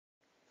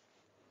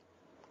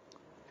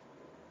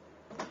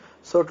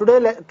So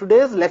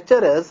today's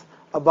lecture is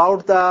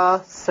about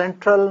the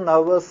central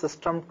nervous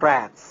system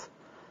tracts.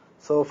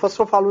 So first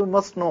of all, we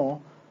must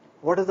know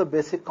what is the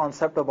basic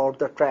concept about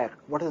the tract,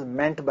 what is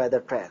meant by the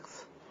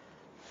tracts.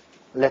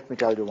 Let me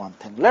tell you one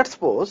thing. Let's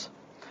suppose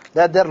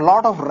that there are a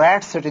lot of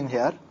rats sitting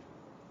here.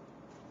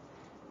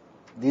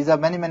 These are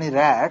many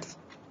rats.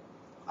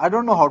 I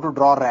don't know how to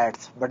draw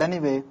rats, but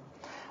anyway,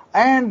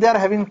 and they are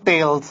having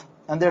tails,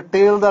 and their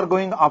tails are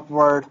going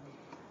upward,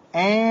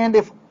 and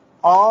if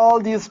all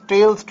these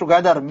tails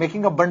together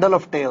making a bundle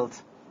of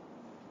tails,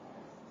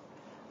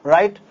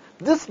 right,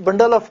 this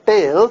bundle of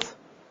tails,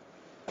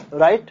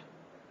 right,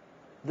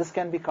 this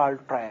can be called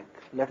tract.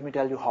 Let me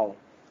tell you how.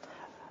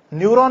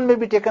 Neuron may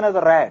be taken as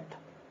a rat.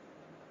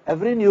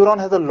 Every neuron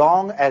has a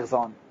long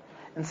axon.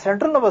 In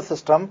central nervous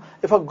system,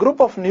 if a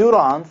group of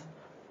neurons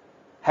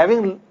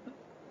having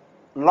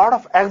lot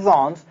of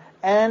axons,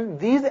 and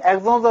these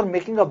axons are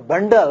making a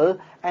bundle,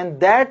 and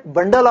that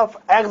bundle of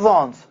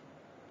axons,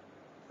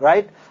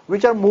 right,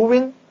 which are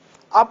moving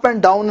up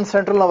and down in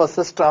central nervous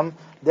system,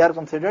 they are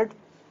considered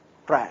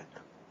tract,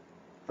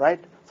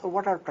 right? So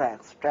what are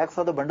tracts? Tracts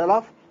are the bundle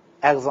of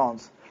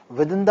axons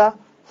within the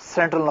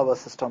central nervous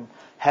system,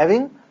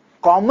 having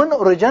common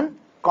origin,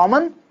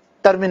 common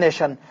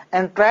termination,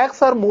 and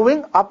tracts are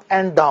moving up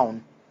and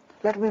down.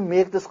 Let me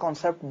make this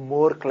concept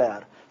more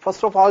clear.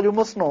 First of all, you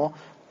must know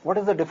what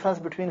is the difference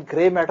between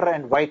gray matter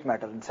and white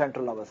matter in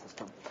central nervous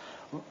system,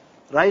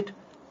 right?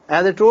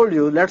 As I told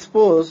you, let's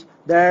suppose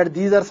that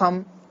these are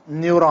some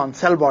neurons,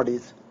 cell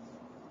bodies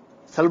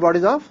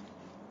of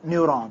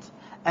neurons,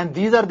 and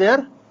these are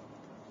their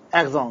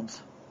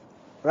axons,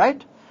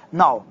 right?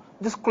 Now,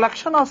 this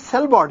collection of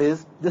cell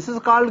bodies, this is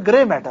called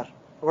gray matter.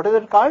 What is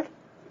it called?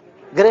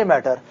 Gray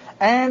matter.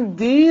 And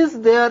these,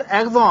 their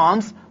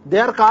axons, they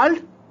are called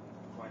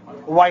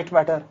white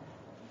matter.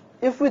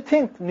 If we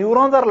think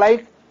neurons are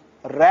like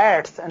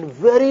rats and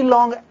very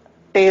long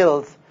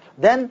tails,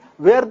 then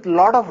where a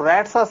lot of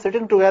rats are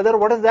sitting together,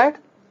 what is that?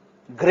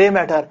 Gray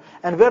matter.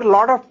 And where a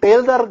lot of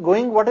tails are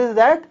going, what is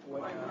that?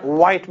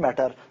 White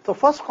matter. So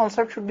first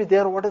concept should be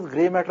there, what is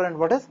gray matter and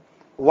what is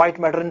white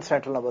matter in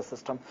central nervous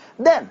system.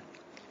 Then,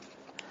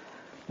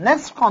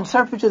 next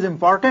concept which is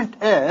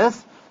important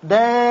is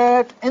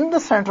that in the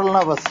central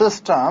nervous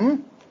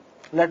system,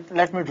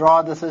 let me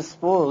draw this as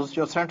suppose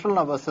your central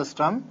nervous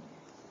system,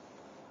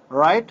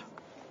 right?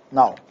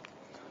 Now,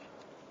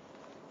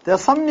 there are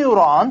some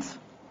neurons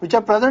which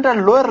are present at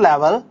lower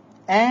level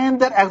and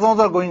their axons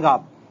are going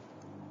up.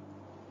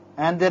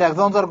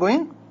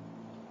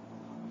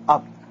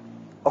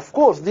 Of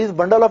course, this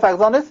bundle of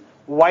axon is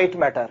white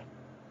matter.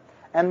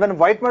 And when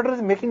white matter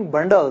is making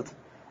bundles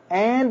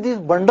and these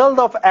bundles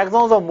of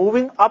axons are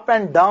moving up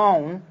and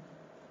down,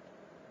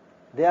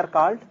 they are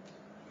called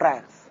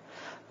tracts.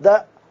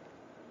 The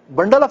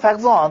bundle of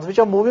axons which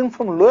are moving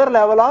from lower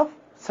level of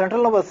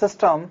central nervous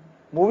system,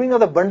 moving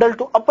as a bundle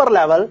to upper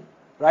level,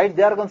 right,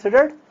 they are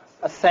considered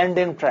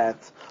ascending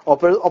tracts.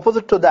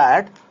 Opposite to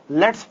that,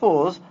 let's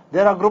suppose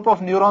there are a group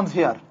of neurons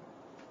here,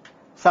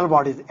 cell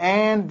bodies,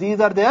 and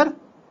these are their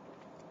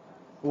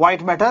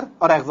white matter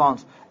or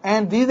axons,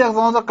 and these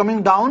axons are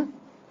coming downward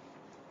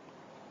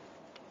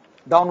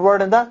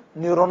in the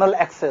neuronal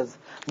axis.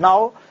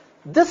 Now,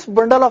 this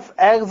bundle of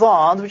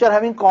axons which are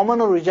having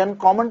common origin,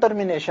 common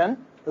termination,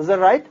 is that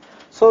right?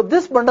 So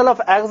this bundle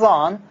of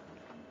axon,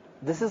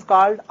 this is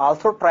called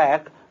also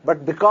tract,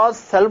 but because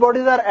cell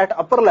bodies are at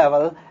upper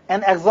level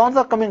and axons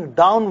are coming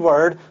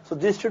downward, so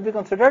this should be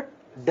considered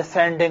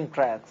descending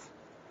tracts.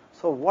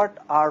 So what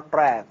are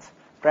tracts?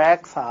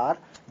 Tracts are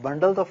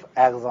bundles of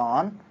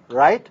axon,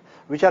 right,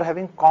 which are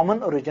having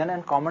common origin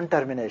and common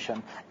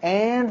termination,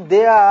 and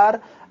they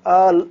are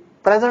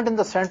present in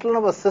the central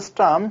nervous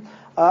system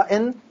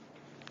in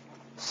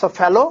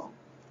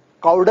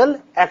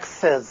cephalocaudal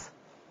axis.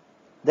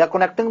 They are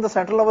connecting the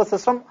central nervous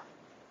system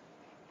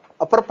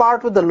upper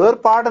part with the lower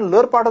part and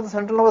lower part of the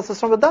central nervous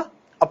system with the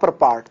upper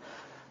part.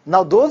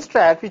 Now those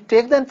tracts which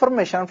take the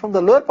information from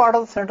the lower part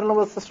of the central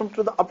nervous system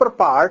to the upper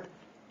part,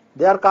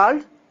 they are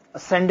called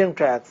ascending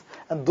tracts.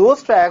 And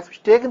those tracts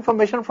which take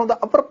information from the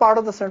upper part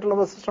of the central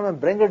nervous system and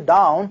bring it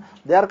down,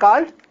 they are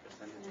called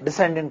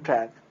descending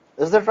tract.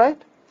 Is that right?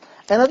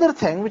 Another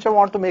thing which I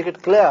want to make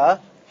it clear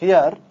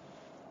here,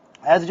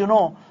 as you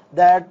know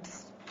that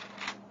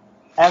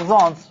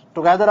axons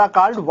together are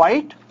called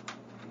white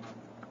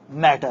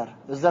matter.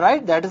 Is that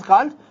right? That is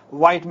called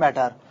white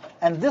matter.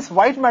 And this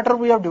white matter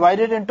we have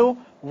divided into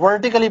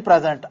vertically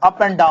present, up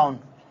and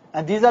down.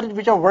 And these are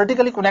which are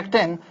vertically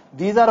connecting.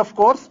 These are of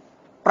course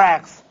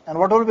tracts. And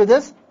what will be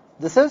this?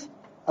 This is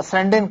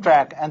ascending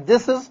tract. And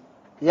this is,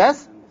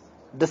 yes,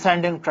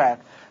 descending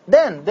tract.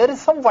 Then there is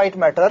some white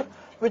matter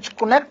which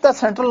connect the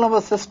central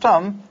nervous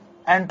system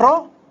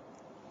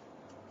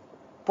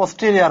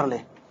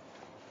anteroposteriorly.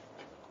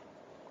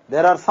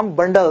 There are some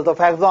bundles of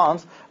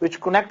axons which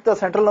connect the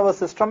central nervous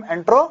system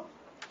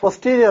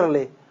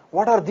anteroposteriorly.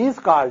 What are these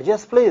called?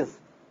 Yes, please.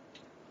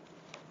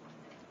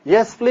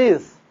 Yes,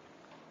 please.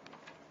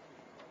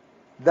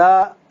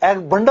 The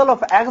bundle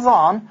of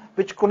axon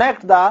which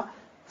connect the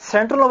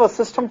central nervous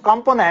system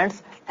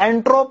components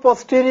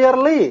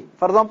anteroposteriorly.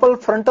 For example,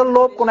 frontal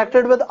lobe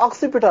connected with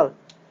occipital.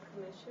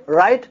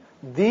 Right?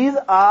 These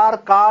are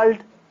called,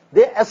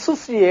 they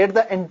associate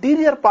the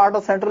anterior part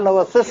of central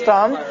nervous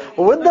system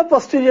with the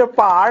posterior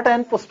part,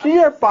 and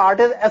posterior part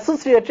is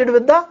associated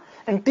with the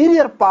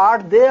anterior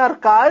part. They are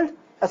called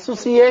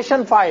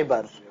association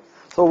fibers.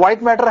 So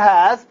white matter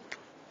has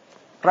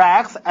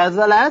tracts as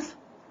well as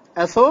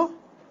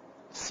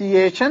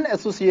association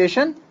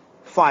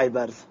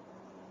fibers.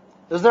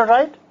 Is that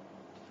right?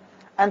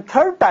 And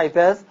third type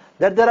is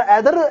that there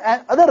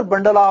are other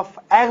bundle of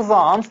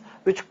axons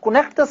which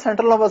connect the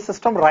central nervous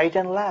system right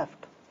and left.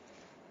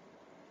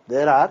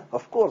 There are,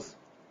 of course,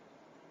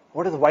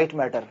 what is white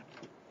matter?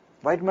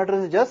 White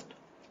matter is just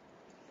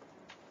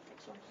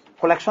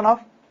collection of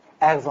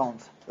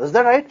axons. Is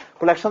that right?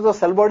 Collections of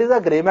cell bodies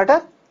are gray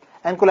matter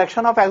and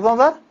collection of axons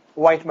are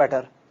white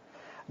matter.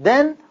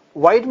 Then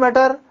white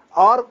matter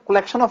or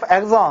collection of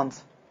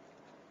axons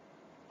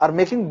are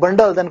making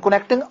bundles and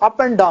connecting up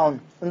and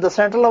down in the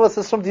central nervous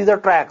system. These are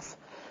tracts.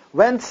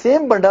 When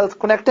same bundles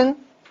connecting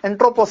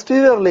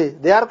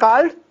anteroposteriorly, they are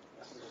called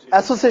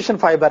association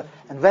fiber.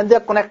 And when they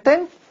are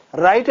connecting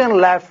right and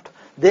left,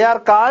 they are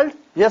called,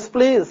 yes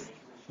please,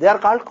 they are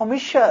called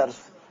commissures.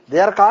 They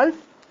are called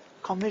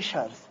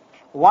commissures.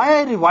 Why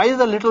I revise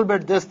a little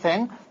bit this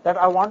thing, that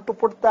I want to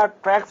put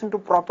that tracts into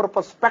proper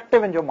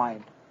perspective in your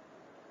mind.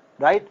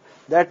 Right?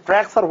 That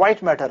tracts are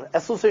white matter,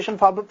 association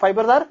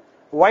fibers are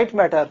white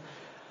matter,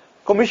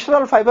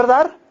 commissural fibers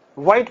are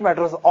white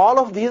matters. All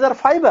of these are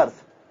fibers.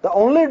 The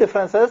only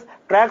difference is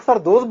tracts are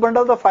those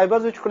bundles of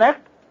fibers which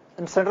connect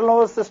in central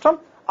nervous system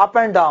up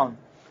and down.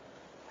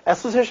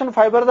 Association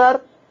fibers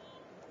are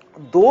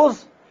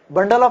those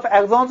bundle of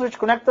axons which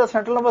connect the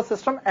central nervous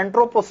system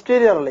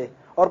anteroposteriorly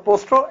or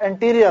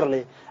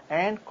postero-anteriorly.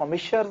 And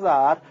commissures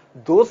are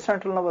those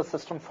central nervous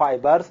system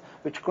fibers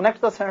which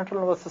connect the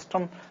central nervous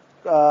system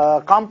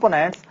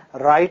components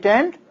right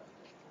and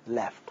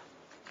left.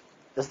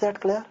 Is that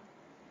clear?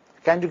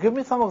 Can you give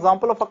me some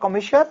example of a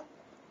commissure?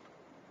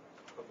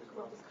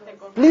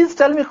 Please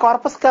tell me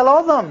corpus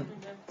callosum.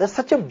 There's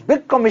such a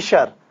big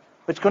commissure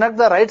which connects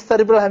the right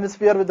cerebral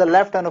hemisphere with the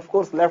left and of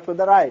course left with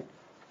the right.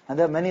 And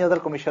there are many other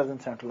commissures in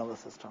central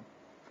nervous system.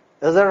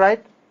 Is that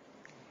right?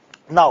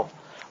 Now,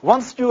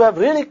 once you have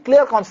really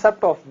clear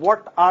concept of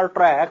what are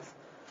tracts,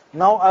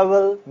 now I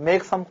will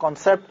make some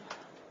concept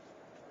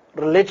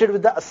related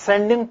with the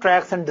ascending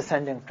tracts and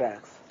descending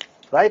tracts.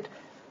 Right?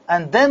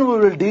 And then we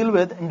will deal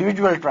with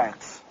individual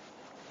tracts.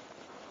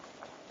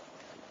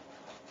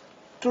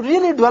 To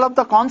really develop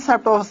the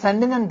concept of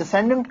ascending and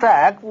descending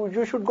tract,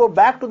 you should go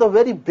back to the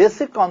very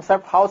basic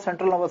concept how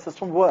central nervous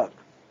system works.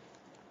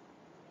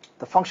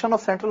 The function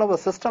of central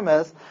nervous system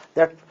is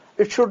that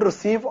it should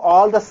receive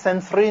all the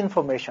sensory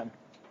information.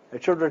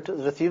 It should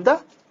receive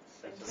the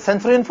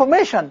sensory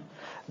information.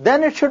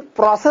 Then it should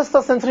process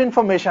the sensory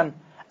information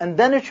and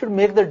then it should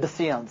make the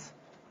decisions.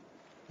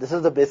 This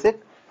is the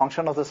basic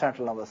function of the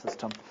central nervous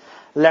system.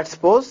 Let's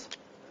suppose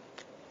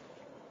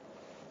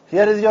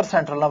here is your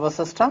central nervous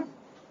system.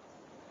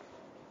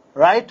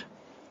 Right?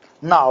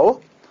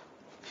 Now,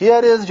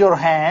 here is your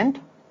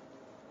hand.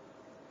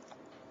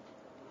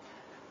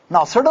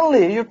 Now,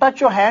 suddenly you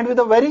touch your hand with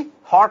a very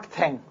hot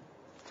thing.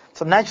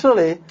 So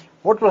naturally,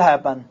 what will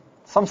happen?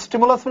 Some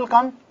stimulus will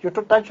come. You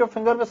to touch your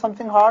finger with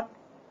something hot.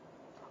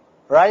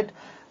 Right?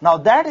 Now,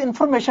 that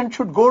information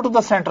should go to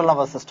the central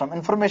nervous system.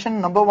 Information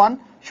number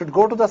one should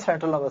go to the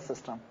central nervous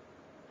system.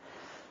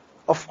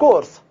 Of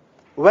course,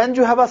 when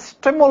you have a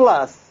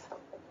stimulus,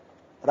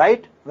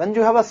 right? When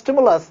you have a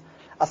stimulus,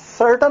 a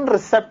certain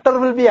receptor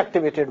will be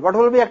activated. What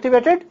will be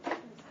activated?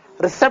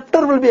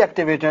 Receptor will be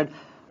activated.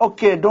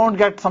 Okay, don't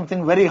get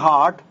something very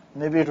hot.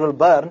 Maybe it will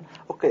burn.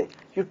 Okay,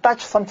 you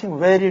touch something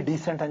very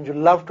decent and you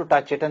love to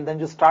touch it and then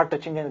you start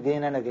touching it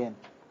again and again.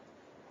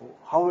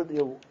 How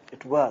will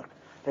it work?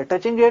 You're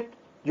touching it,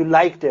 you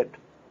liked it.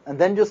 And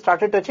then you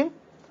started touching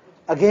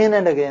again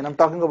and again. I'm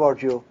talking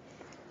about you.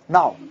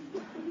 Now,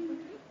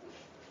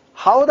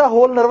 how the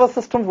whole nervous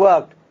system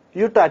worked?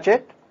 You touch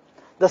it.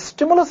 The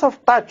stimulus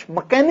of touch,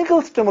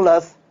 mechanical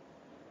stimulus,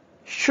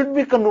 should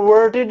be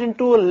converted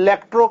into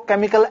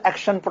electrochemical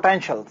action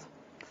potentials.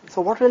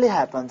 So what really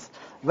happens?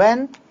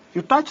 When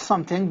you touch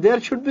something,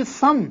 there should be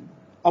some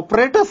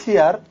apparatus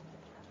here.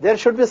 There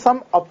should be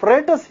some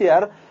apparatus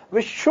here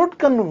which should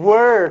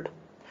convert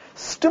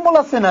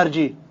stimulus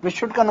energy. Which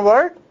should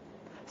convert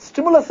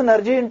stimulus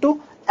energy into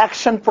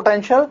action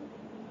potential.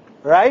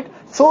 Right?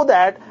 So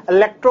that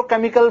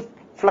electrochemical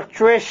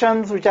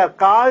fluctuations which are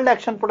called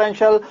action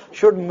potential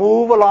should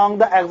move along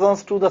the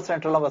axons to the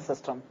central nervous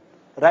system.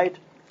 Right?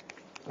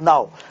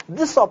 Now,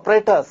 this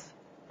apparatus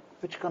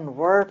which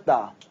convert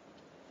the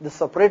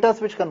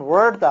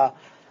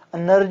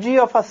energy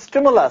of a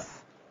stimulus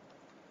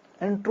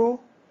into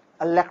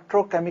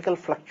electrochemical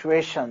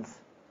fluctuations.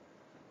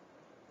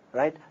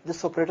 Right?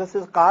 This apparatus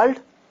is called,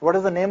 what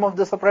is the name of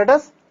this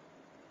apparatus?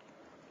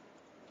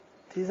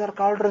 These are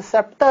called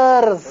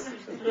receptors.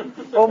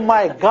 Oh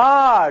my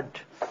God.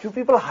 You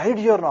people hide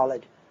your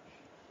knowledge.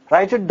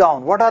 Write it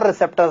down. What are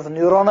receptors?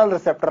 Neuronal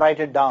receptor, write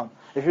it down.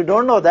 If you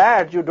don't know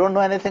that, you don't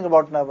know anything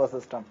about nervous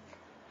system.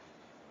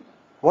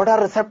 What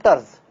are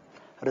receptors?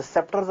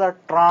 Receptors are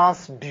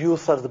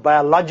transducers,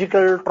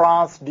 biological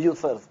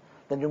transducers.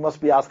 Then you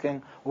must be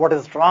asking, what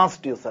is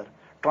transducer?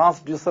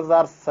 Transducers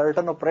are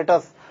certain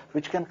operators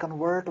which can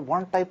convert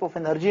one type of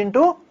energy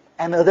into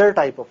another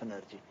type of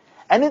energy.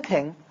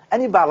 Anything,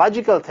 any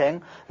biological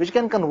thing which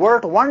can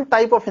convert one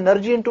type of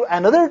energy into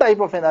another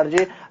type of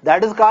energy,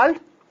 that is called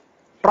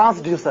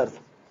transducers.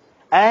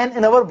 And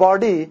in our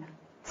body,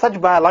 such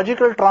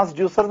biological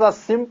transducers are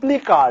simply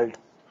called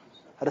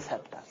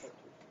receptors.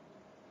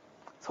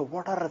 So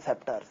what are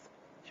receptors?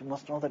 You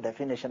must know the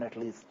definition at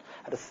least.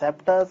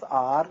 Receptors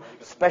are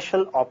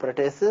special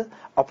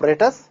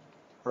operators,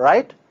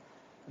 right?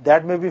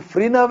 That may be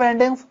free nerve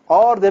endings,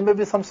 or there may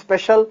be some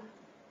special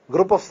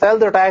group of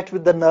cells attached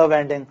with the nerve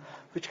ending,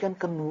 which can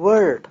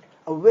convert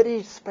a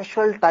very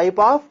special type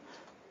of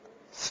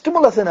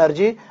stimulus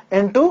energy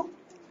into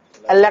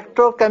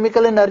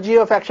electrochemical energy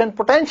of action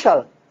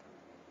potential.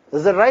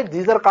 Is that right?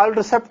 These are called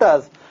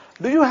receptors.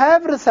 Do you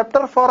have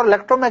receptor for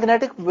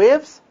electromagnetic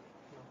waves?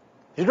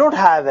 You don't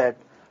have it.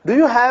 Do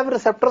you have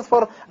receptors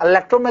for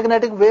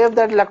electromagnetic wave?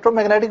 That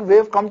electromagnetic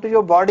wave come to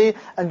your body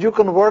and you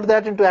convert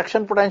that into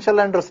action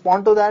potential and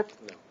respond to that?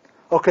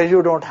 No. Okay,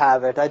 you don't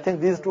have it. I think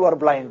these two are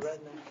blind.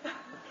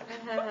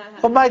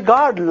 Oh my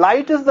God,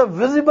 light is the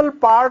visible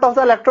part of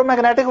the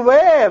electromagnetic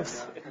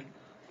waves.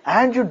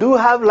 And you do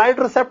have light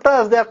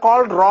receptors. They are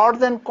called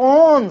rods and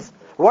cones.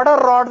 What are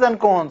rods and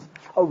cones?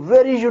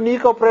 Very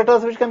unique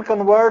operators which can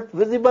convert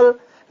visible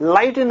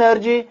light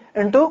energy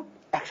into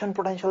action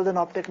potentials in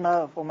optic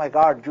nerve. Oh my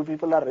God, you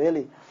people are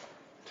really...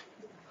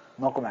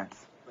 No comments.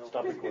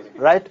 Stop recording.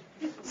 Right?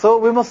 So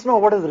we must know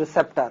what is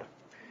receptor.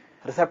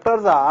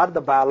 Receptors are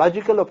the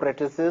biological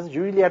apparatuses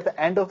usually at the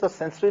end of the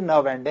sensory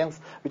nerve endings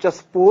which are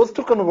supposed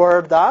to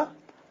convert the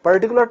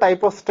particular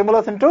type of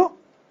stimulus into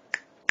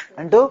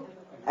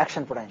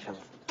action potentials.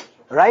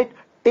 Right?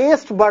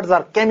 Taste buds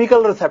are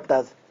chemical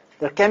receptors.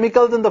 The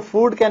chemicals in the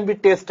food can be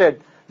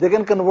tasted. They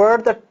can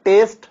convert the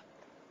taste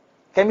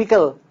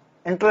chemical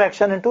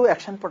interaction into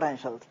action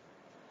potentials.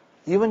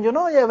 Even,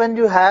 when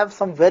you have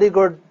some very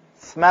good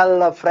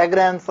smell of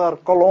fragrance or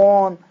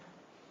cologne,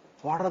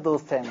 what are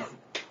those things?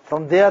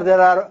 From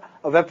there are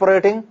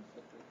evaporating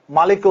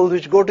molecules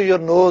which go to your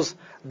nose,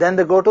 then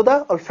they go to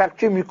the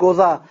olfactory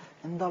mucosa.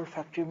 In the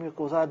olfactory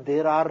mucosa,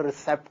 there are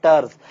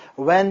receptors.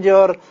 When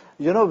your,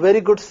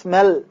 very good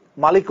smell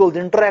molecules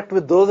interact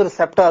with those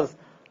receptors,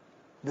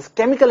 this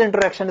chemical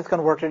interaction is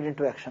converted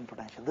into action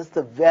potential. This is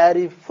the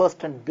very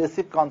first and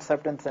basic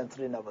concept in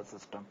sensory nervous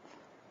system,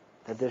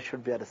 that there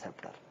should be a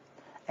receptor.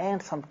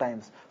 And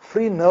sometimes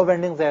free nerve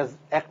endings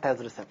act as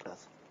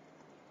receptors.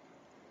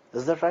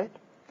 Is that right?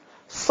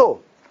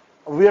 So,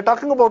 we are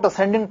talking about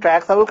ascending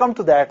tracts. I will come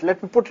to that.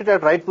 Let me put it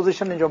at right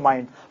position in your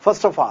mind.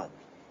 First of all,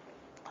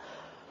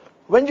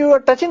 when you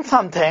are touching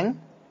something,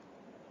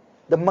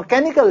 the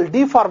mechanical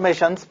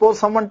deformation, suppose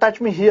someone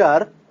touch me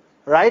here,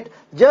 right?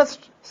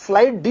 Just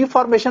slight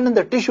deformation in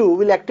the tissue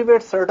will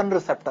activate certain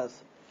receptors.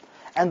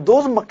 And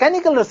those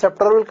mechanical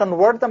receptors will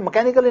convert the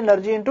mechanical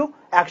energy into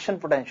action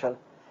potential.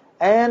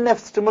 And if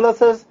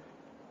stimulus is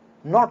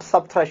not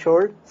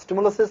subthreshold,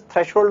 stimulus is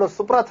threshold or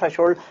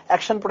suprathreshold,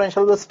 action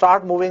potential will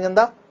start moving in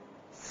the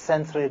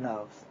sensory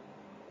nerves.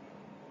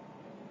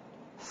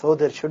 So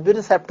there should be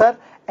receptor,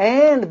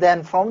 and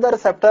then from the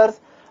receptors,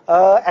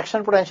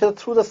 action potential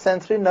through the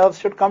sensory nerves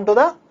should come to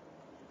the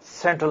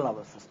central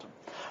nervous system.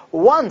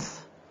 Once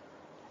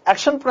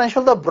action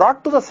potentials are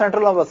brought to the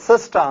central nervous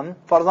system,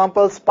 for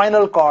example,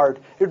 spinal cord,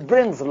 it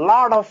brings a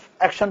lot of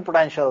action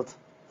potentials.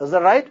 Is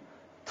that right?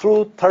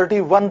 Through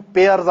 31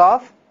 pairs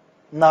of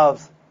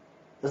nerves.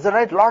 Is that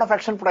right? A lot of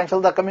action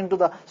potentials are coming to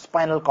the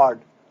spinal cord.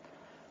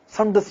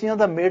 Some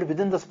decisions are made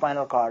within the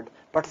spinal cord,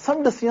 but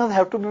some decisions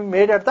have to be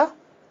made at the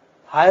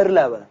higher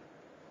level.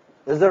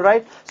 Is that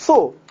right?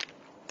 So,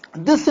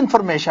 this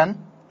information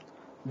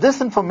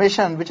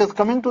which is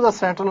coming to the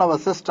central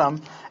nervous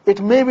system,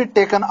 it may be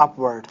taken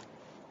upward.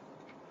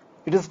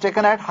 It is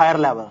taken at higher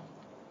level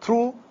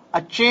through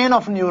a chain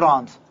of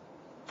neurons.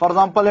 For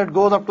example, it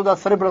goes up to the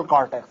cerebral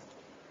cortex.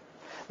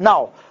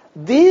 Now,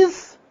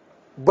 these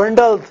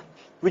bundles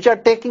which are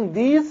taking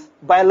these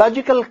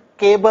biological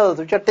cables,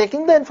 which are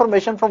taking the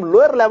information from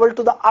lower level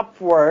to the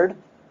upward,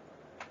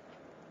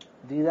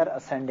 these are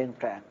ascending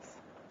tracts.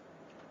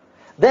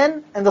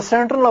 Then, in the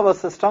central nervous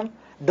system,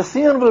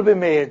 decision will be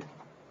made.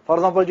 For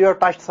example, you have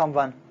touched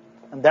someone,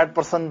 and that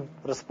person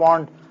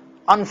respond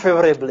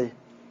unfavorably.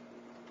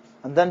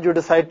 And then you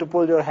decide to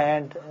pull your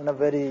hand in a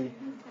very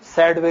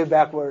sad way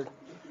backward.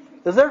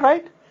 Is that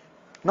right?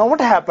 Now what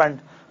happened?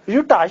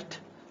 You touched,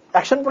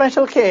 action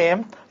potential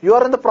came, you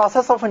are in the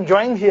process of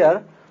enjoying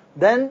here,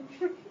 then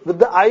with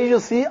the eyes you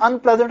see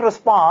unpleasant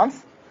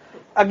response.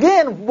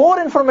 Again,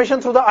 more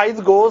information through the eyes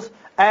goes,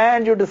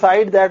 and you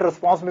decide that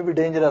response may be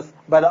dangerous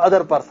by the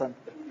other person.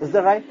 Is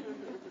that right?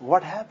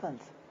 What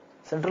happens?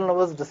 Central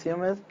nervous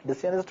decision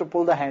is to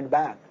pull the hand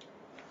back.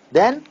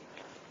 Then,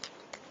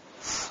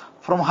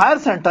 from higher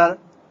center,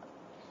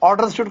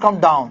 orders should come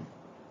down.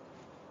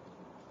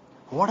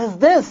 What is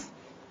this?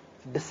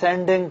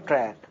 descending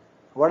tract.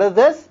 What is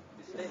this?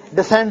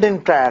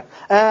 Descending tract.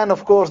 And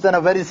of course, then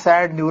a very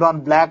sad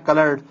neuron, black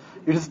colored,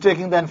 it is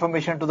taking the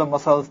information to the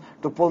muscles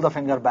to pull the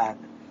finger back.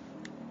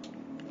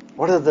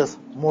 What is this?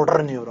 Motor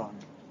neuron.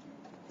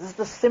 This is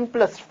the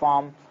simplest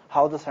form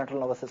how the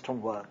central nervous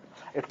system works.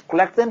 It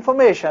collects the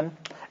information,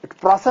 it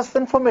processes the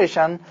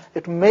information,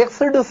 it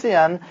makes a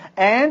decision,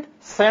 and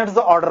sends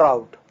the order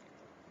out.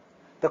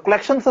 The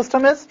collection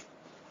system is,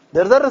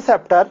 there is a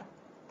receptor,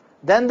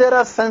 then there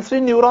are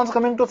sensory neurons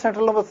coming to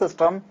central nervous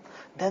system,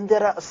 then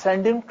there are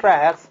ascending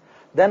tracts,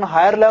 then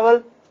higher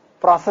level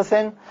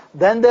processing,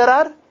 then there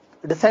are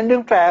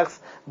descending tracts,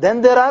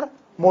 then there are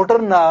motor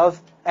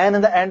nerves, and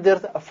in the end there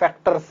is the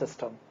effector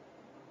system.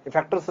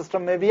 Effector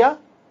system may be a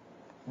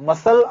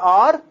muscle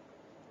or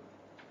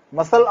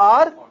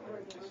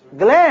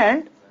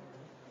gland.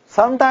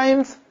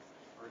 Sometimes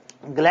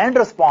gland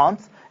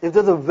response, if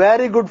there is a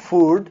very good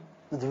food,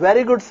 with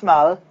very good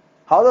smell,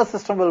 how the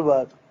system will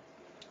work?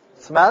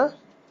 Smell,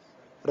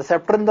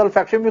 receptor in the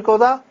olfactory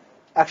mucosa,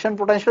 action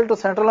potential to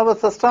central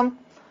nervous system.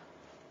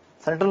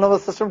 Central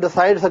nervous system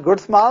decides a good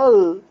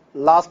smell,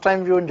 last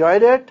time you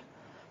enjoyed it.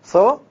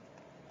 So,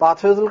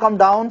 pathways will come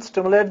down,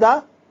 stimulate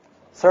the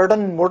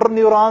certain motor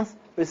neurons,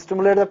 which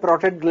stimulate the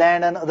parotid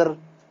gland and other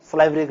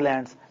salivary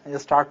glands, and you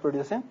start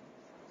producing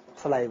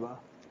saliva.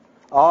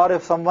 Or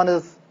if someone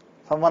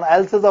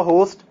else is a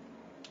host,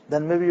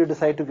 then maybe you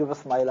decide to give a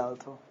smile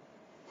also,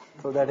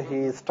 so that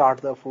he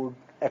starts the food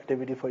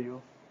activity for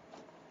you.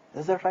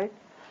 Is that right?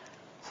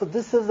 So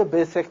this is the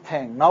basic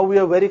thing. Now we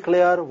are very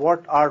clear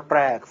what are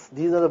tracts.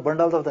 These are the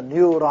bundles of the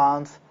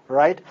neurons,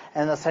 right?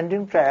 And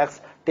ascending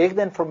tracts take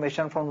the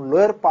information from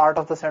lower part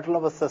of the central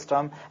nervous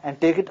system and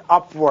take it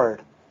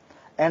upward.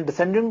 And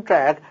descending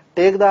tract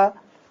take the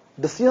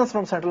decisions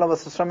from central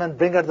nervous system and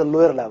bring at the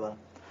lower level.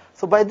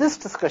 So by this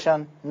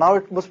discussion, now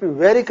it must be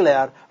very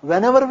clear,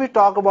 whenever we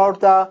talk about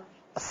the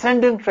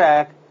ascending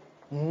tract,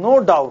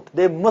 no doubt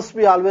they must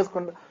be always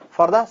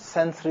for the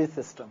sensory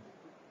system.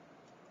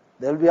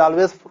 They will be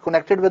always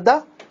connected with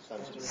the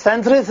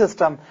sensory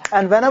system.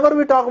 And whenever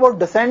we talk about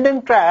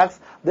descending tracts,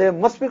 they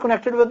must be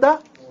connected with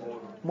the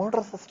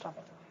motor system.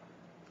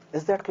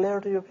 Is that clear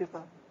to you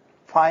people?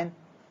 Fine.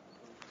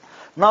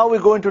 Now we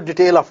go into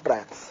detail of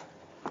tracts.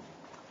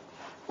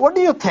 What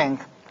do you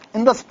think?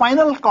 In the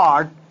spinal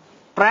cord,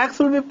 tracts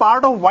will be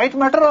part of white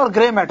matter or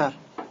grey matter?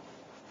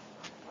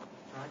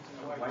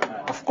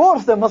 Of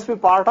course, they must be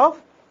part of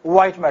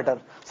white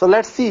matter. So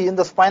let's see in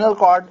the spinal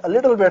cord, a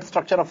little bit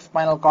structure of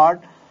spinal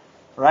cord.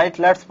 Right,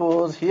 let's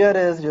suppose here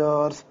is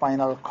your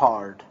spinal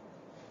cord.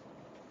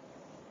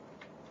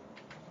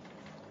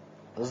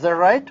 Is that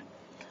right?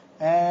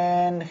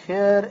 And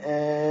here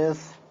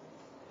is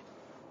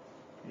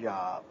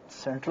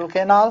central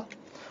canal.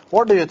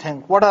 What do you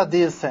think? What are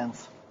these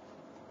things?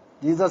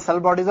 These are cell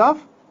bodies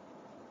of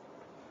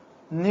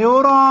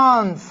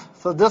neurons.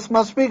 So this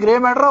must be grey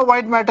matter or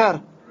white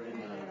matter?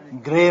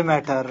 Grey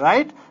matter,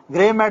 right?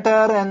 Grey matter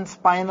and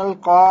spinal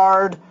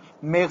cord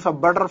makes a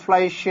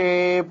butterfly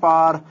shape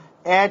or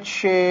H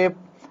shape,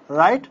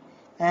 right?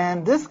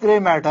 And this grey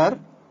matter,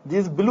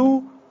 these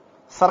blue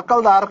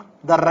circles are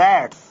the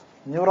rats,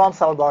 neuron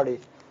cell body,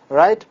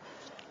 right?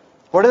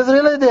 What is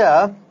really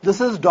there?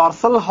 This is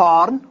dorsal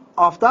horn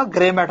of the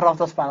grey matter of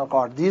the spinal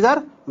cord. These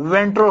are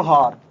ventral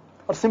horn,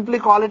 or simply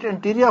call it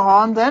anterior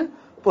horns and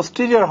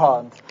posterior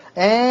horns.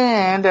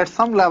 And at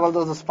some level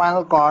of the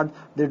spinal cord,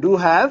 they do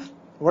have,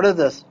 what is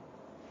this?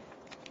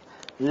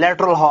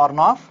 Lateral horn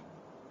of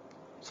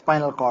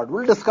spinal cord.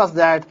 We'll discuss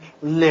that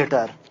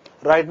later.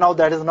 Right now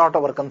that is not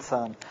our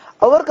concern.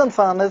 Our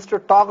concern is to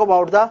talk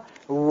about the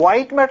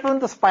white matter in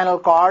the spinal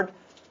cord,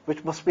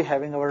 which must be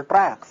having our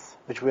tracts,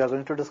 which we are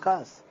going to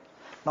discuss.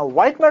 Now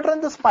white matter in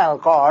the spinal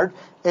cord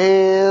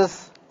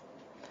is,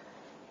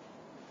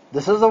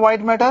 this is the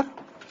white matter,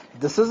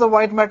 this is the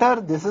white matter,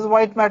 this is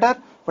white matter,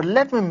 but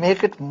let me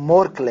make it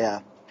more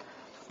clear.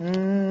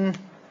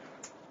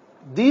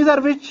 These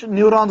are which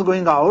neurons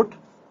going out?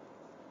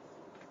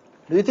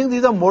 Do you think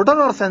these are motor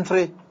or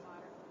sensory?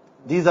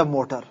 These are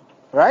motor.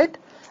 Right?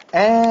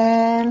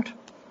 And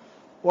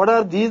what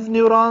are these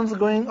neurons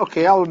going?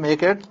 Okay, I will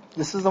make it.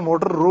 This is the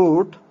motor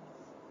root.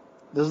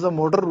 This is the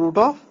motor root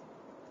of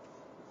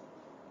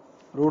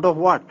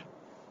what?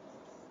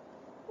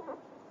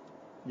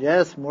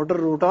 Yes, motor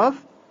root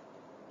of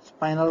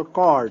spinal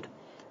cord.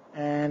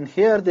 And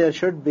here there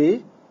should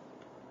be,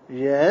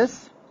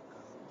 yes,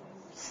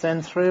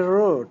 sensory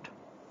root.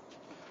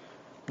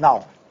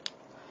 Now,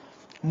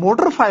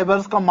 motor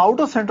fibers come out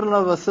of central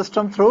nervous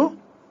system through,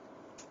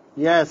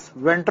 yes,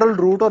 ventral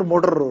root or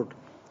motor root.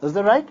 Is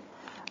that right?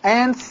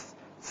 And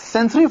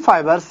sensory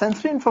fibers,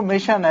 sensory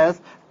information is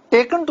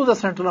taken to the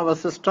central nervous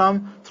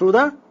system through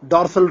the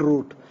dorsal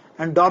root.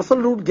 And dorsal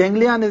root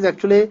ganglion is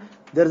actually,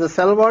 there is a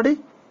cell body,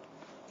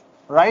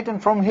 right?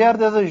 And from here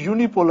there is a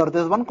unipolar.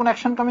 There is one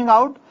connection coming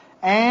out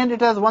and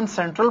it has one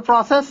central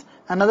process.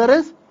 Another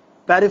is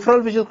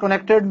peripheral, which is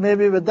connected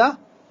maybe with the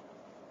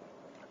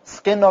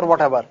skin or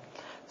whatever.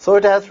 So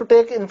it has to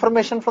take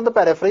information from the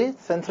periphery,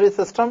 sensory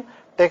system,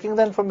 taking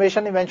the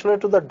information eventually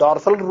to the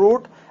dorsal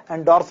root,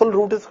 and dorsal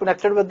root is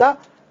connected with the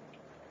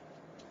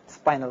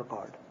spinal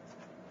cord.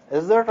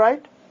 Is that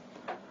right?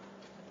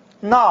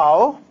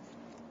 Now,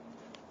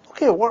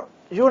 okay, what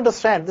you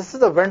understand, this is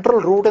the ventral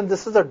root and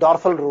this is the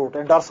dorsal root,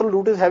 and dorsal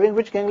root is having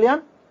which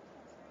ganglion?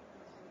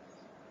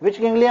 Which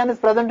ganglion is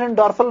present in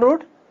dorsal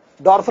root?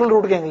 Dorsal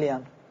root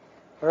ganglion,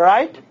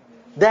 right?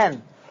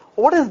 Then,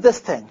 what is this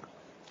thing?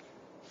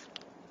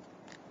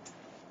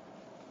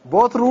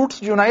 Both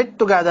roots unite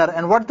together,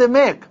 and what they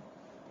make?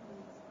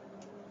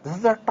 This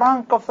is the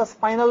trunk of the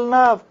spinal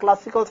nerve,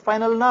 classical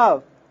spinal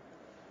nerve,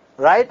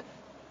 right?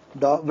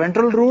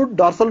 Ventral root,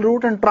 dorsal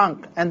root, and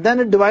trunk, and then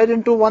it divides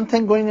into one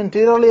thing going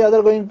anteriorly,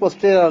 other going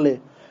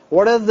posteriorly.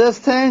 What is this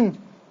thing?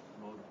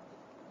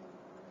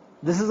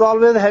 This is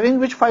always having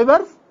which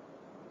fibers?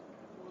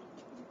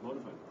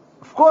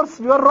 Of course,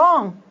 you are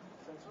wrong.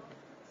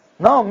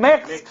 No,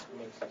 mixed.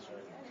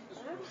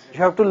 You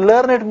have to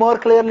learn it more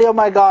clearly. Oh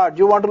my God,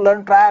 you want to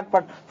learn tract,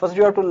 but first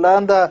you have to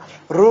learn the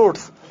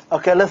roots.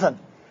 Okay, listen.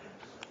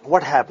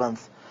 What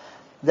happens?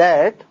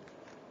 That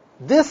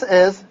this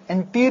is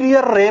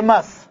anterior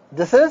ramus.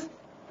 This is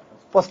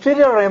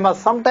posterior ramus.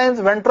 Sometimes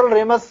ventral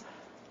ramus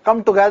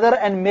come together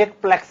and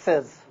make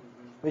plexus,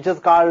 which is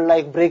called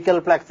like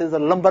brachial plexus or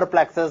lumbar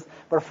plexus.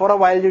 But for a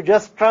while, you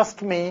just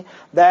trust me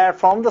that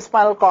from the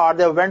spinal cord,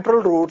 there are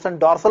ventral roots and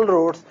dorsal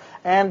roots,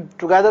 and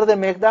together they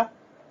make the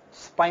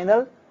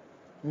spinal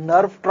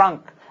nerve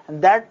trunk.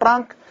 And that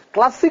trunk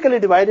classically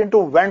divided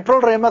into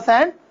ventral ramus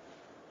and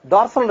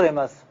dorsal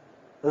ramus.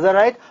 Is that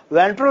right?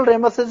 Ventral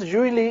ramus is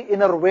usually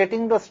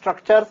innervating the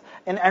structures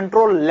in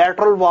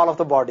anterolateral wall of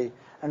the body,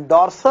 and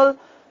dorsal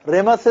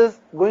ramus is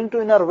going to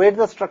innervate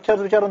the structures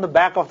which are on the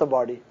back of the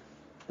body.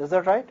 Is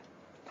that right?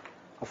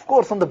 Of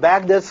course, on the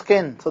back there's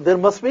skin, so there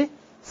must be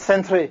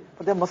sensory,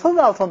 but there are muscles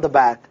also on the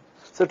back.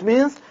 So it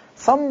means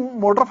some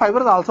motor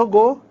fibers also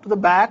go to the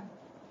back,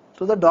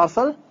 to the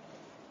dorsal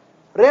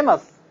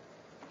ramus.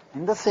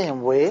 In the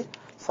same way,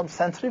 some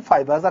sensory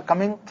fibers are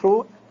coming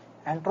through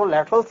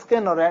anterolateral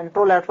skin or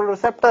anterolateral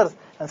receptors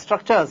and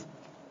structures.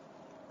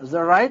 Is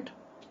that right?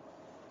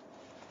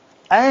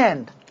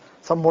 And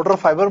some motor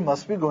fiber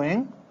must be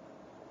going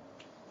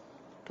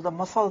to the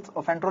muscles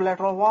of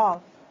anterolateral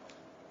wall.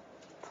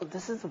 So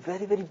this is a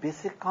very, very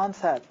basic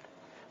concept,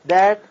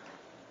 that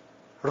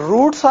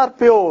roots are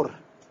pure.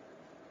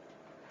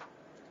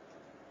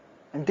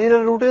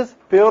 Anterior root is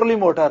purely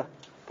motor.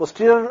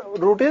 Posterior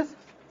root is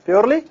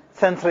purely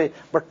sensory.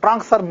 But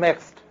trunks are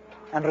mixed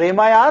and rami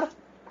are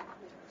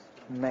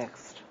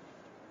mixed.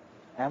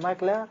 Am I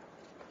clear?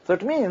 So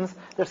it means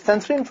that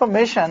sensory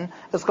information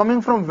is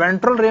coming from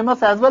ventral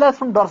ramus as well as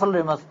from dorsal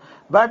ramus.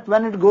 But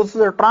when it goes to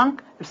the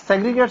trunk, it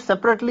segregates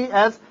separately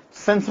as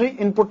sensory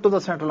input to the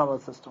central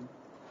nervous system.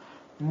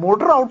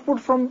 Motor output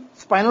from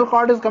spinal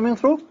cord is coming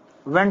through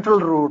ventral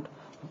root,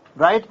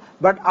 right?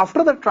 But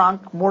after the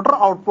trunk, motor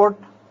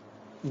output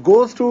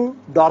goes to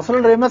dorsal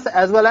ramus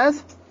as well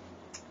as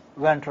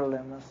ventral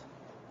ramus.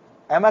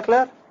 Am I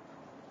clear?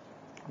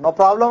 No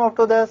problem up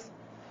to this?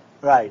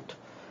 Right.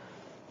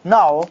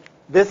 Now,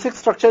 basic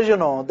structures, you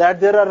know that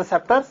there are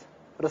receptors.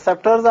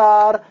 Receptors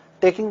are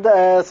taking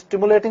the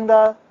stimulating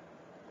the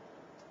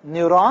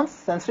neurons,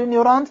 sensory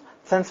neurons.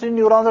 Sensory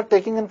neurons are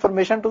taking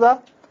information to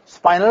the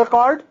spinal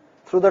cord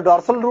through the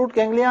dorsal root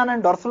ganglion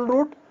and dorsal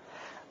root.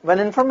 When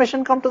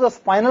information comes to the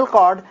spinal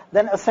cord,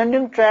 then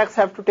ascending tracts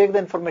have to take the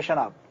information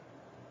up.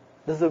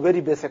 This is a very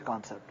basic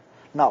concept.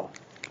 Now,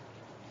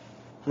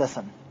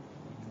 listen.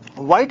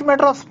 White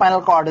matter of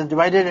spinal cord is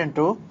divided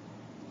into,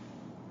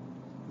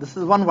 this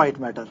is one white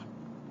matter.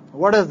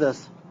 What is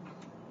this?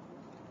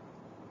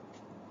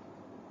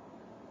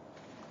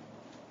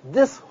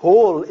 This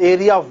whole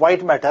area of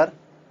white matter,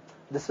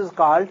 this is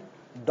called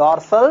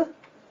dorsal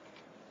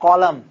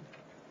column.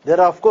 There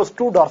are of course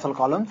two dorsal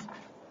columns.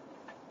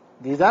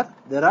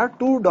 There are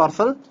two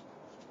dorsal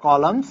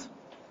columns.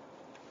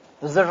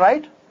 Is that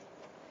right?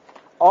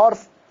 Or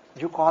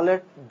you call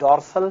it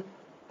dorsal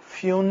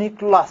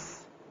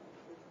funiculus.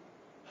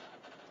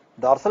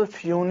 Dorsal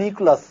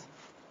funiculus.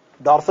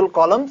 Dorsal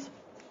columns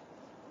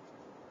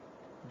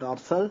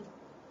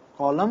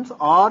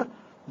or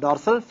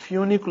dorsal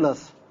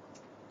funiculus.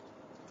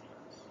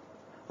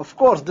 Of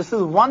course, this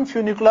is one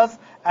funiculus,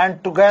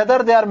 and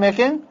together they are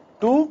making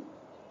two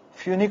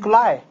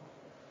funiculi.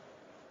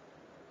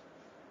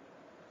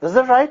 Is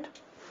that right?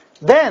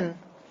 Then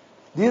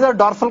these are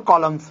dorsal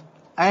columns.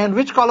 And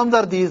which columns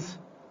are these?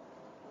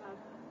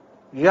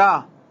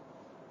 Yeah.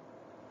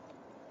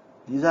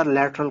 These are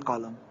lateral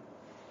column.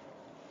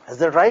 Is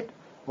that right?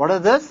 What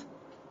is this?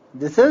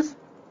 This is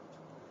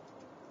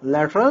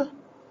lateral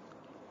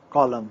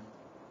column.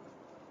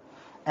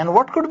 And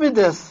what could be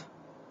this?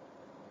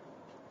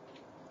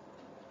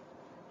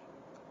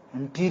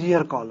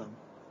 Anterior column.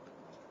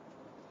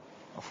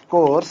 Of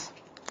course,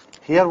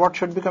 here what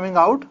should be coming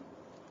out?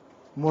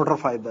 Motor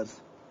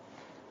fibers.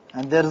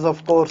 And there is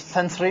of course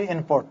sensory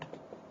input.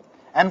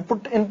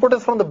 Input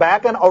is from the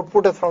back and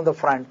output is from the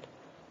front.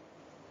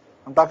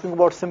 I'm talking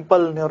about simple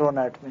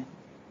neuroanatomy.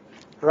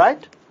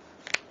 Right?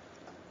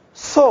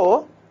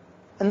 So,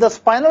 in the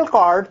spinal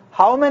cord,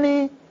 how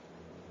many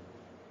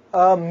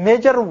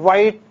major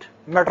white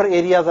matter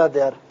areas are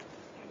there?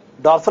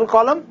 Dorsal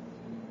column,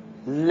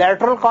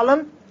 lateral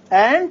column,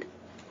 and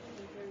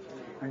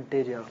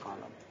anterior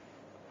column.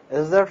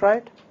 Is that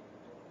right?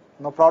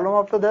 No problem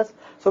up to this.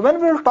 So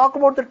when we will talk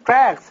about the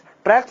tracts,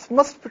 tracts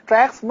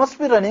must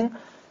be running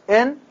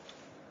in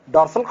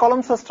dorsal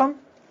column system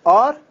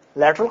or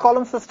lateral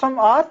column system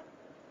or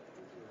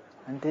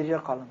anterior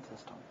column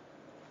system.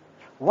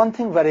 One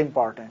thing very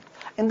important.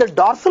 In the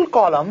dorsal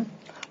column,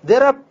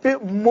 there are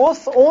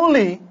most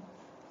only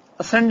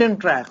ascending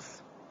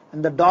tracts.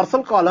 In the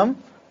dorsal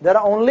column, there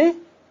are only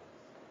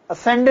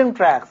ascending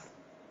tracts.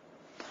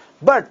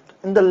 But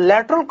in the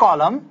lateral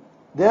column,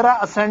 there are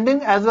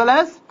ascending as well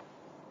as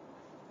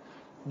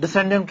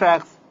descending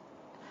tracts.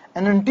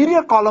 In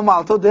anterior column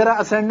also, there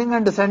are ascending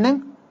and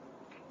descending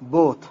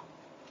both.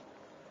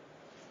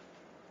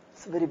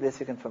 It's very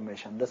basic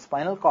information. The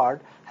spinal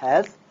cord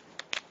has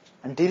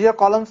anterior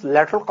columns,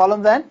 lateral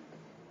columns, and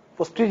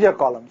posterior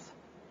columns.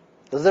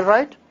 Is that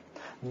right?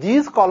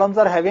 These columns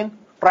are having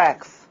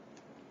tracts.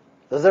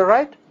 Is that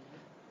right?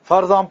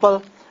 For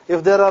example,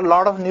 if there are a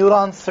lot of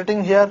neurons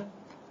sitting here,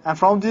 and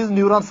from these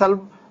neuron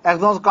cell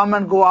axons come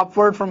and go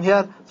upward from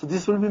here, so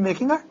this will be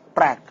making a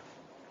tract.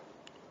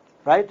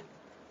 Right?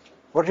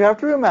 What you have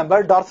to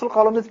remember, dorsal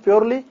column is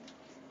purely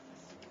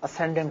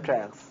ascending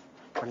tracts.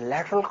 But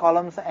lateral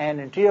columns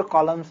and anterior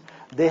columns,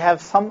 they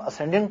have some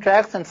ascending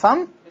tracts and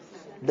some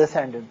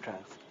descending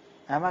tracts.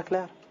 Am I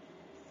clear?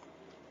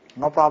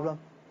 No problem.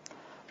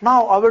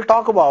 Now I will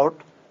talk about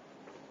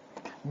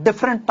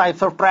different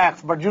types of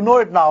tracts, but you know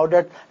it now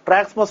that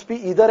tracts must be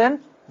either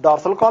in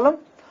dorsal column,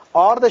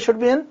 or they should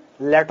be in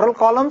lateral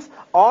columns,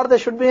 or they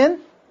should be in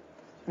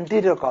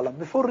anterior column.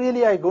 Before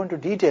really I go into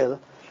detail,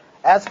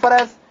 as far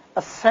as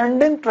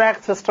ascending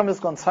tract system is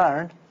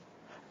concerned,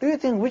 do you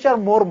think which are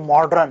more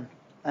modern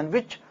and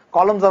which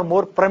columns are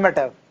more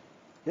primitive?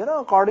 You know,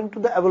 according to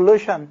the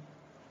evolution,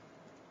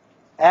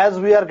 as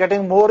we are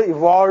getting more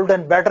evolved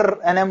and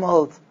better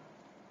animals,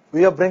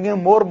 we are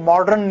bringing more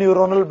modern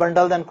neuronal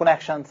bundles and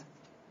connections,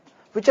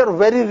 which are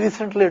very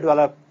recently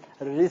developed.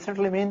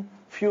 Recently mean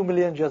few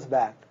million years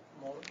back.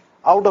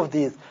 Out of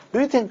these, do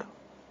you think,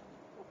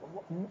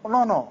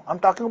 no, I'm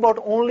talking about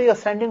only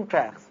ascending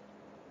tracts,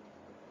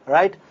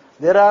 right?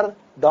 There are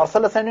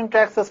dorsal ascending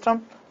tract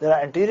system, there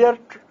are anterior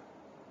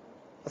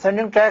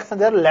ascending tracts,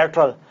 and there are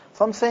lateral.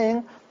 So I'm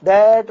saying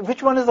that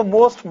which one is the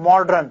most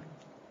modern?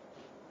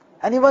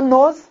 Anyone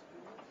knows?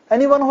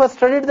 Anyone who has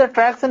studied the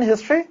tracts in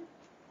history?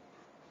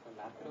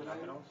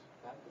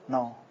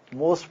 No.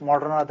 Most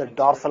modern are the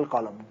dorsal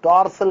column.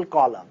 Dorsal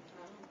column.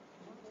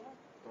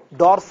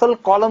 Dorsal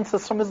column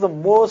system is the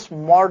most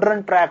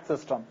modern tract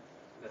system.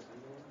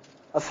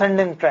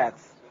 Ascending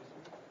tracts.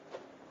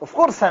 Of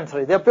course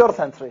sensory, they are pure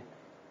sensory.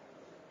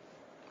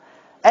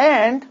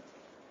 And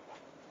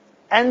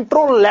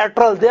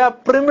anterolateral, they are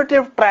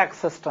primitive tract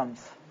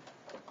systems.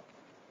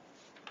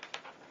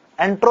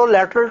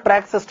 Anterolateral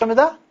tract system is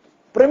a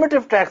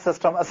primitive tract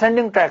system,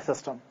 ascending tract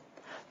system.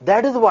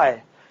 That is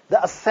why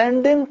the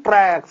ascending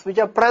tracts which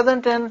are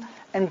present in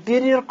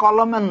anterior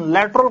column and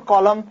lateral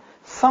column,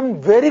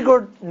 some very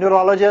good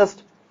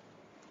neurologists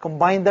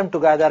combine them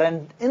together,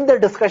 and in the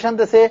discussion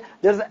they say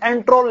there is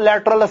an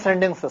anterolateral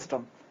ascending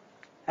system.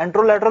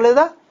 Anterolateral is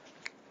a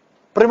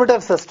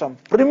primitive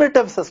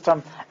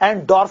system,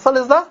 and dorsal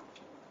is the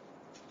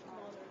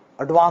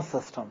advanced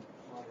system,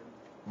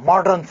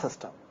 modern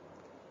system.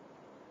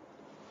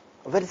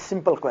 A very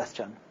simple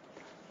question.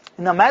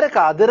 In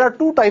America, there are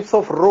two types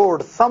of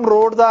roads. Some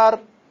roads are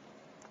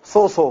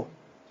so-so,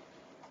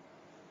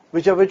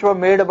 which were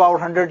made about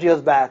 100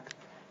 years back.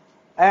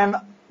 And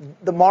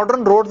the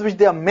modern roads which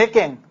they are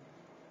making,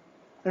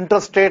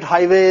 interstate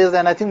highways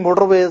and I think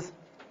motorways,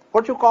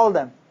 what you call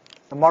them?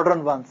 The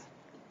modern ones.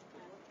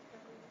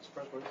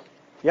 Expressways.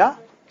 Yeah?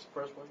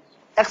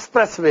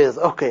 Expressways,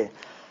 okay.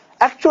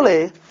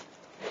 Actually,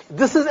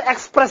 this is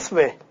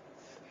expressway.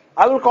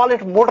 I will call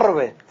it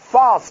motorway,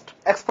 fast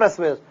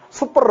expressways,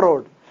 super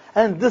road.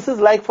 And this is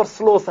like for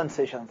slow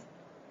sensations.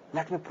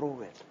 Let me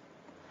prove it.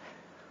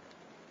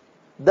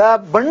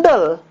 The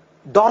bundle,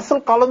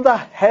 dorsal columns are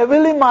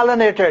heavily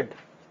myelinated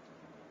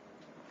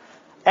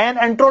and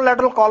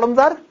anterolateral columns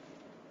are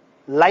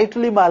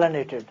lightly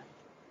myelinated.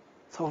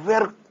 So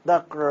where the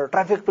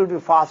traffic will be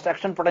fast,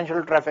 action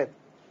potential traffic?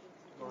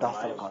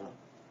 Dorsal column.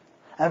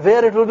 And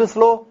where it will be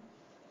slow?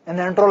 In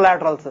the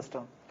anterolateral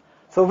system.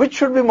 So which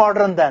should be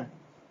modern then?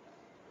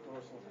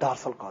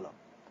 Dorsal column.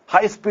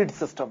 High speed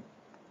system.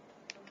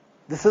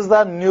 This is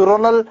the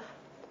neuronal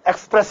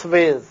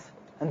expressways,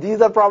 and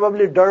these are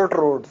probably dirt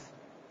roads.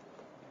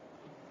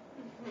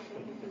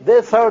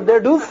 They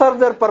do serve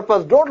their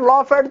purpose. Don't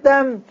laugh at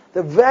them.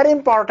 They're very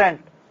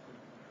important.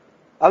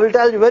 I will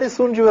tell you very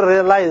soon you will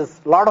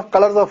realize a lot of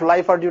colors of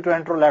life are due to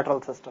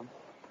anterolateral system.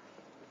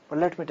 But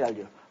let me tell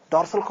you,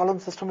 dorsal column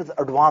system is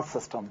advanced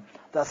system.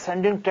 The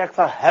ascending tracts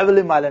are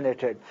heavily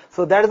myelinated.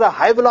 So that is a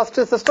high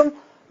velocity system,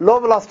 low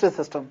velocity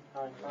system.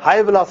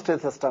 High velocity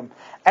system.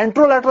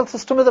 Anterolateral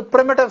system is a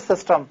primitive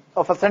system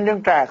of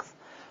ascending tracts.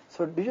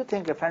 So do you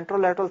think if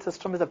anterolateral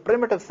system is a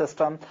primitive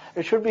system,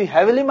 it should be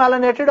heavily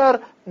myelinated or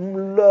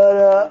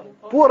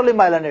poorly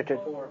myelinated?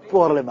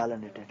 Poorly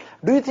myelinated.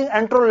 Do you think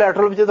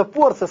anterolateral, which is a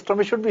poor system,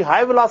 it should be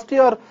high velocity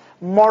or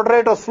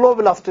moderate or slow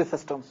velocity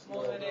system?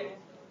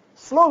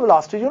 Slow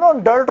velocity. You know,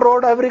 on dirt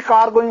road, every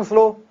car going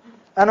slow,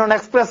 and on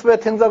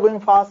expressway, things are going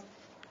fast.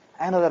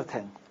 Another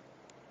thing.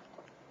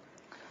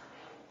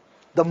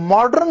 The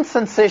modern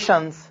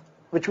sensations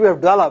which we have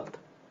developed,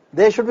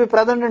 they should be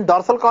present in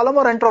dorsal column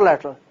or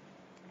anterolateral?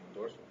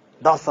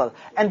 Dorsal.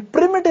 And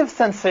primitive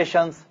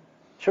sensations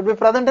should be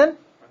present in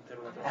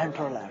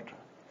anterolateral.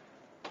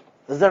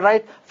 Is that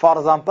right? For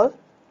example,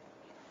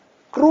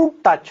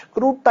 crude touch.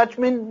 Crude touch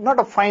means not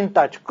a fine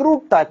touch.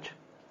 Crude touch.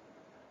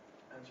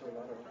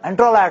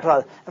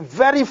 Anterolateral.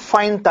 Very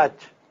fine touch.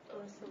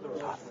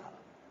 Dorsal.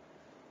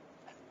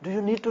 Do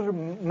you need to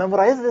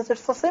memorize this?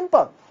 It's so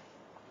simple.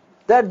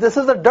 That this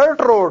is the dirt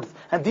roads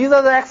and these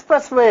are the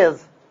expressways.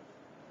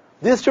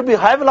 This should be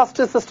high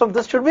velocity system.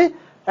 This should be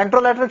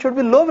anterolateral, should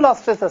be low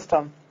velocity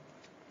system.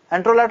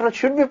 Anterolateral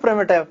should be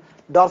primitive.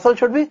 Dorsal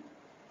should be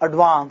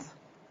advanced.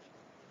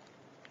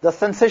 The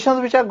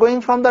sensations which are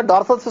going from the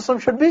dorsal system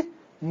should be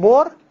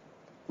more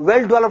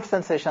well-developed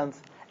sensations.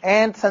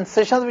 And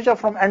sensations which are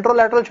from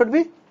anterolateral should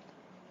be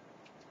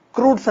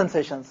crude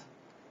sensations.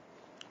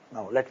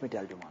 Now let me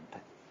tell you one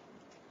thing.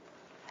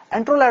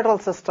 Anterolateral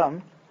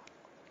system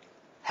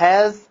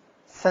has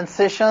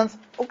sensations.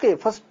 Okay,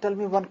 first tell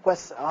me one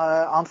question,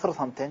 answer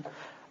something.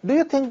 Do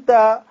you think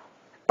the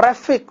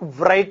traffic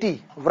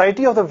variety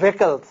of the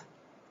vehicles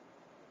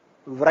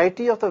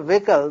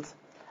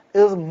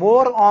is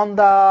more on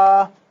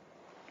the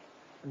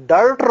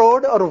dirt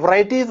road or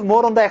variety is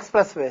more on the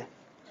expressway?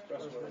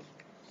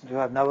 You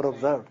have never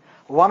observed.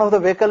 One of the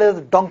vehicle is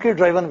donkey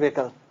driven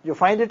vehicle. You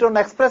find it on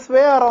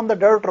expressway or on the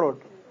dirt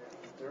road?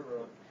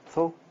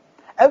 So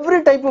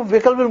every type of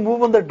vehicle will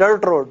move on the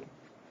dirt road,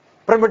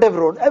 primitive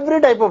road, every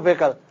type of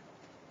vehicle.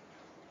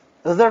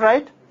 Is that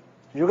right?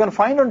 You can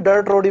find on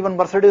dirt road even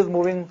Mercedes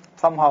moving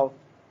somehow.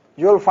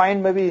 You will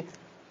find maybe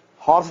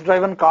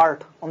horse-driven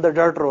cart on the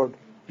dirt road.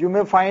 You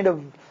may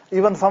find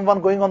even someone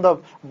going on the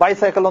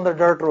bicycle on the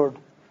dirt road.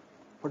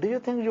 But do you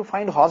think you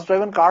find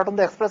horse-driven cart on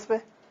the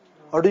expressway?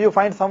 Or do you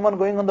find someone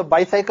going on the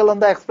bicycle on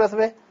the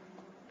expressway?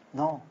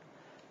 No.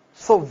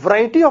 So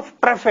variety of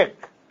traffic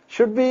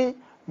should be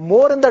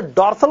more in the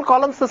dorsal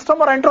column system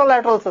or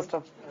anterolateral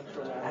system?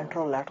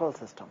 Anterolateral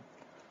system.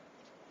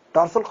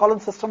 Dorsal column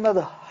system is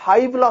a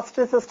high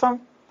velocity system,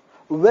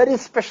 very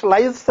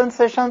specialized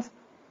sensations,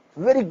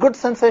 very good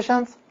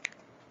sensations,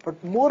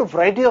 but more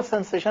variety of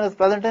sensation is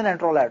present in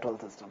anterolateral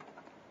system.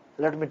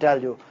 Let me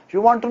tell you. You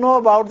want to know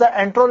about the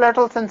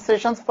anterolateral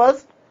sensations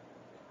first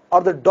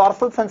or the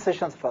dorsal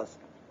sensations first?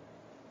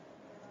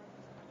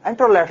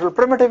 Anterolateral,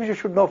 primitive you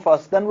should know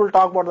first, then we'll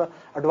talk about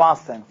the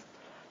advanced things.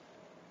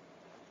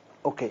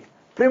 Okay,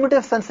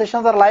 primitive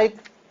sensations are like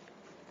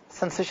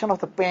sensation of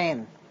the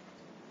pain.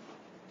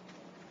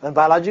 When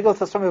biological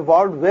system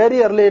evolved,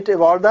 very early it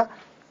evolved the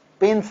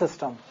pain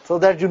system, so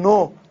that you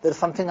know there is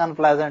something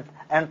unpleasant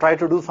and try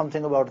to do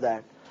something about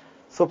that.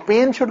 So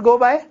pain should go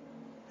by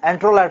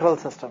anterolateral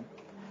system.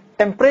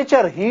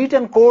 Temperature, heat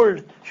and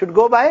cold should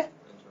go by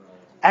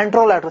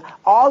anterolateral.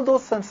 All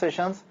those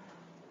sensations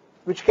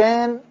which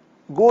can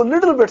go a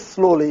little bit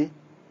slowly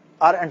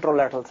are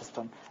anterolateral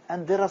system.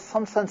 And there are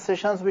some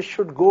sensations which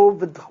should go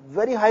with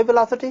very high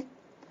velocity,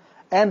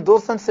 and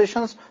those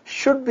sensations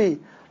should be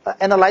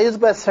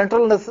analyzed by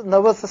central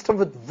nervous system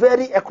with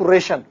very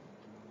accuracy,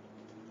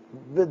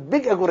 with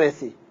big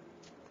accuracy.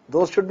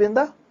 Those should be in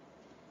the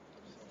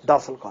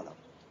dorsal column.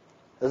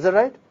 Is that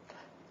right?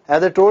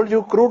 As I told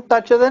you, crude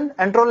touches in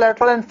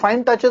anterolateral and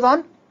fine touches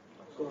on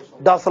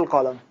dorsal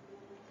column.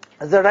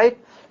 Is that right?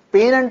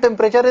 Pain and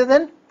temperature is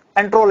in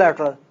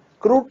anterolateral.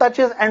 Crude touch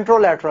is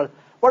anterolateral.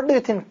 What do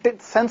you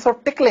think? Sense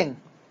of tickling.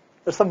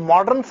 It's a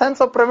modern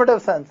sense or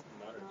primitive sense?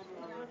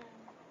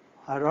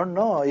 I don't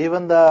know.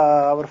 Even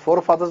our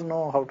forefathers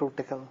know how to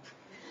tickle.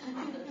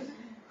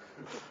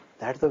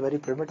 That's a very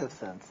primitive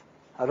sense.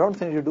 I don't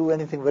think you do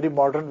anything very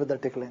modern with the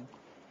tickling.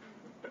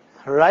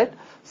 Right?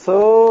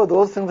 So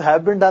those things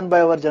have been done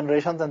by our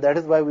generations, and that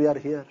is why we are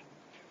here.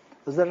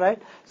 Is that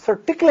right? So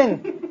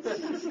tickling.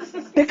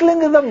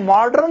 Tickling is a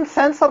modern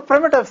sense or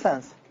primitive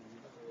sense?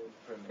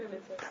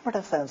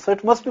 Primitive sense. So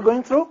it must be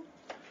going through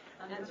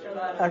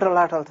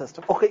anterolateral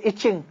system. Okay,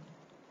 itching.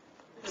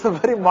 It's a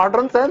very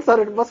modern sense or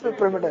it must be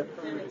primitive?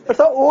 It's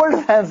an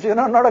old sense,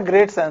 not a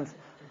great sense.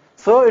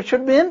 So it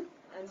should be in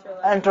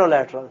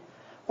anterolateral.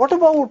 What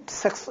about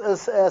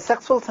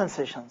sexual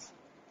sensations?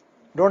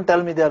 Don't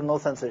tell me there are no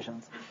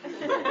sensations.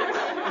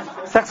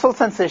 Sexual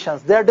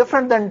sensations, they are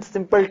different than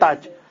simple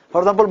touch. For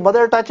example,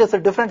 mother touch is a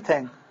different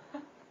thing.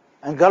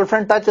 And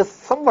girlfriend touch is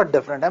somewhat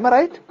different. Am I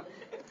right?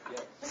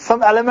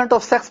 Some element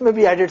of sex may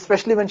be added,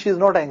 especially when she is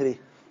not angry.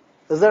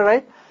 Is that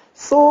right?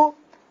 So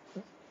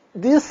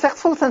these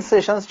sexual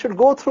sensations should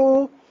go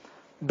through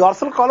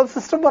dorsal column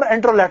system or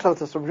anterolateral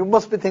system. You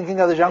must be thinking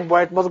as a young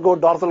boy, it must go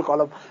dorsal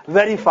column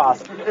very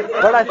fast.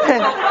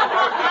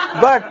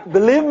 But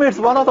believe me, it's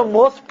one of the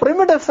most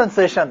primitive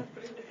sensation.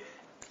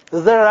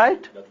 Is that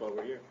right? That's why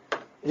we're here.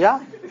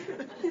 Yeah.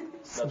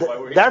 That's why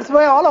we're here. That's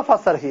why all of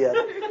us are here.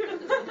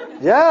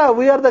 Yeah,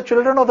 we are the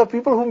children of the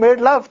people who made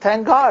love,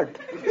 thank God.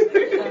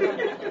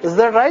 Is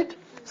that right?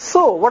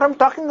 So, what I'm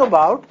talking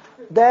about,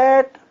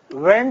 that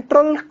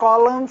ventral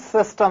column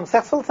system,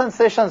 sexual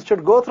sensations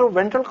should go through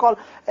ventral column,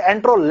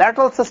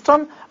 anterolateral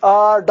system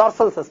or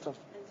dorsal system?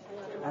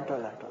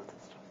 Anterolateral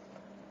system.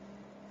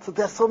 So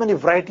there are so many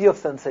variety of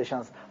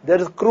sensations. There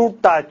is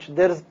crude touch,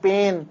 there is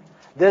pain,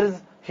 there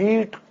is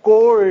heat,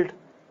 cold,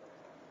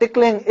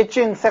 tickling,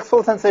 itching,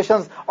 sexual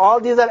sensations. All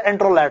these are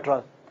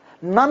anterolateral.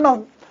 None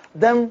of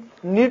them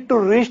need to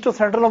reach to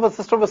central nervous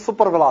system with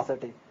super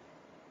velocity.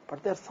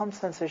 But there are some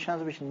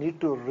sensations which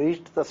need to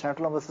reach the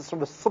central nervous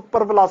system with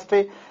super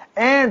velocity,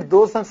 and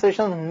those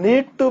sensations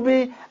need to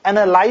be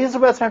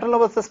analyzed by central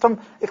nervous system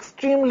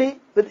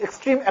with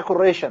extreme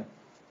accuracy,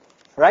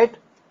 right?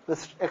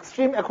 With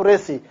extreme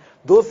accuracy.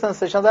 Those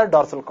sensations are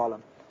dorsal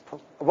column.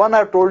 One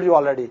I've told you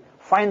already,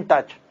 fine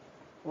touch.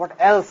 What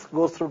else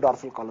goes through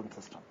dorsal column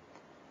system?